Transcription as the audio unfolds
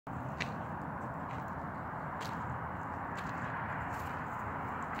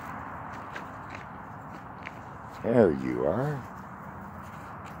There you are.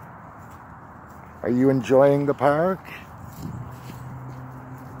 Are you enjoying the park?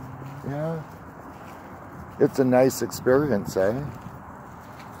 Yeah. It's a nice experience, eh?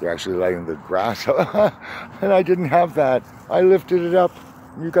 They're actually laying the grass. And I didn't have that. I lifted it up.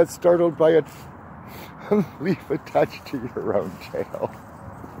 And you got startled by a leaf attached to your own tail.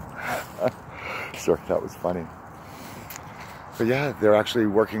 Sorry, that was funny. But yeah, they're actually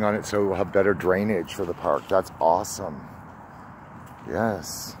working on it so we'll have better drainage for the park. That's awesome.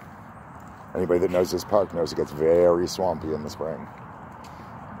 Yes. Anybody that knows this park knows it gets very swampy in the spring.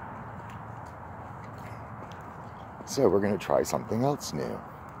 So we're going to try something else new.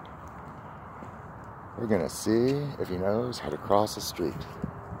 We're going to see if he knows how to cross a street.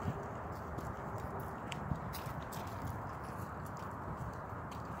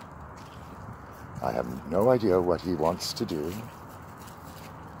 I have no idea what he wants to do.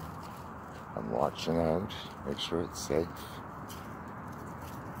 I'm watching out, make sure it's safe.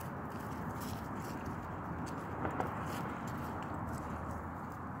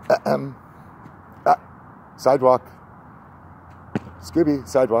 Sidewalk. Scooby,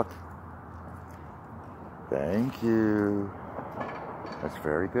 sidewalk. Thank you. That's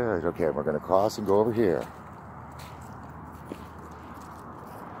very good. Okay, we're going to cross and go over here.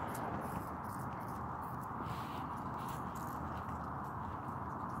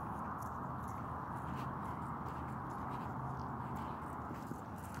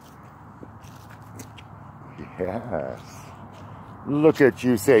 Yes. Look at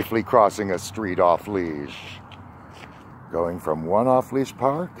you safely crossing a street off-leash. Going from one off-leash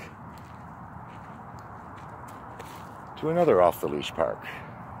park to another off-the-leash park.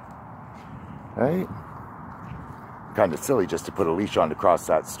 Right? Kind of silly just to put a leash on to cross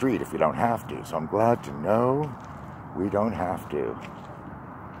that street if you don't have to. So I'm glad to know we don't have to.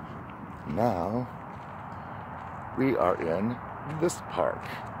 Now, we are in this park.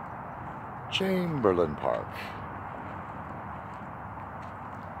 Chamberlain Park.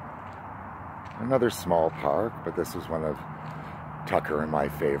 Another small park, but this was one of Tucker and my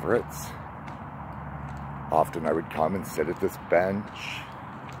favorites. Often I would come and sit at this bench,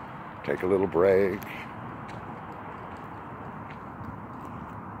 take a little break.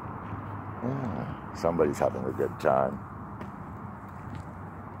 Yeah, somebody's having a good time.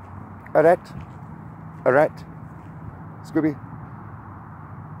 Arrête! Arrête! Scooby!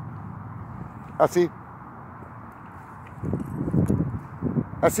 Assis!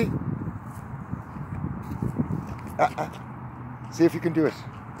 Assis! See if you can do it.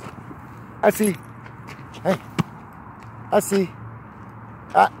 Assis! Hey! Assis!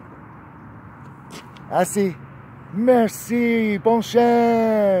 Assis! Merci! Bon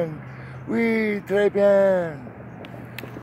chien! Oui, très bien!